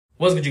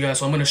What's good, you guys?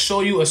 So I'm going to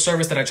show you a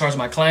service that I charge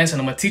my clients, and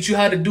I'm going to teach you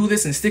how to do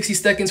this in 60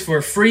 seconds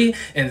for free,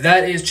 and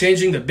that is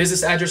changing the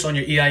business address on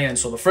your EIN.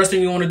 So the first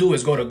thing you want to do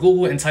is go to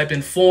Google and type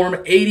in form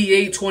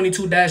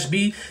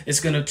 8822-B. It's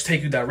going to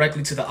take you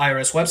directly to the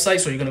IRS website,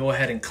 so you're going to go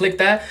ahead and click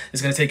that.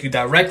 It's going to take you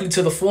directly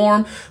to the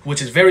form,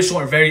 which is very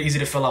short and very easy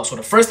to fill out. So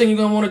the first thing you're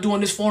going to want to do on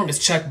this form is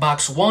check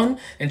box 1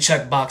 and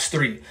check box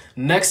 3.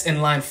 Next,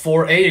 in line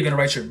 4A, you're going to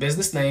write your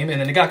business name,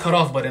 and then it got cut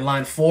off, but in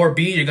line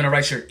 4B, you're going to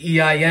write your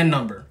EIN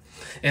number.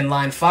 In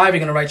line 5, you're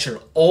going to write your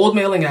old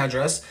mailing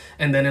address.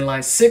 And then in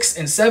line 6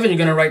 and 7, you're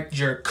going to write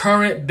your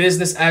current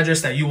business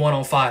address that you want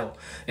on file.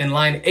 In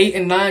line 8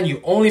 and 9,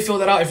 you only fill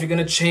that out if you're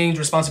going to change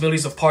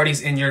responsibilities of parties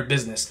in your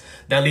business.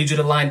 That leads you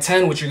to line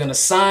 10, which you're going to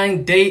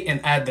sign, date,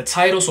 and add the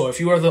title. So if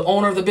you are the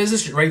owner of the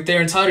business, right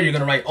there in title, you're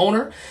going to write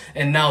owner.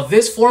 And now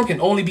this form can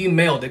only be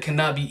mailed. It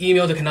cannot be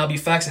emailed. It cannot be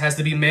faxed. It has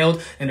to be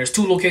mailed. And there's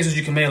 2 locations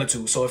you can mail it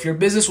to. So if your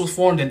business was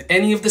formed in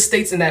any of the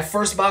states in that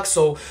first box,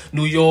 so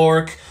New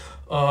York,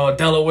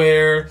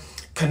 Delaware,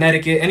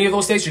 Connecticut, any of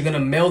those states, you're going to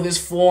mail this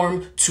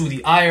form to the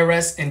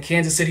IRS in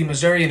Kansas City,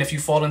 Missouri. And if you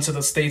fall into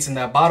the states in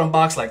that bottom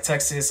box, like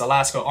Texas,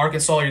 Alaska,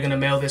 Arkansas, you're going to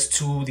mail this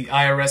to the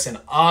IRS in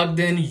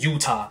Ogden,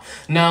 Utah.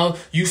 Now,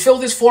 you fill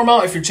this form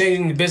out if you're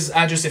changing the business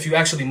address, if you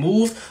actually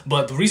move.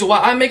 But the reason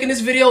why I'm making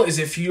this video is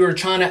if you're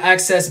trying to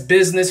access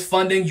business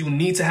funding, you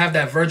need to have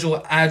that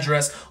virtual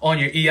address on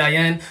your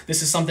EIN.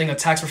 This is something a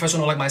tax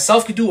professional like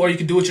myself could do, or you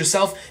could do it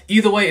yourself.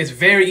 Either way, it's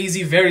very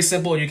easy, very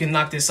simple, and you can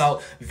knock this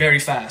out very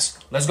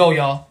fast. Let's go,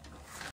 y'all.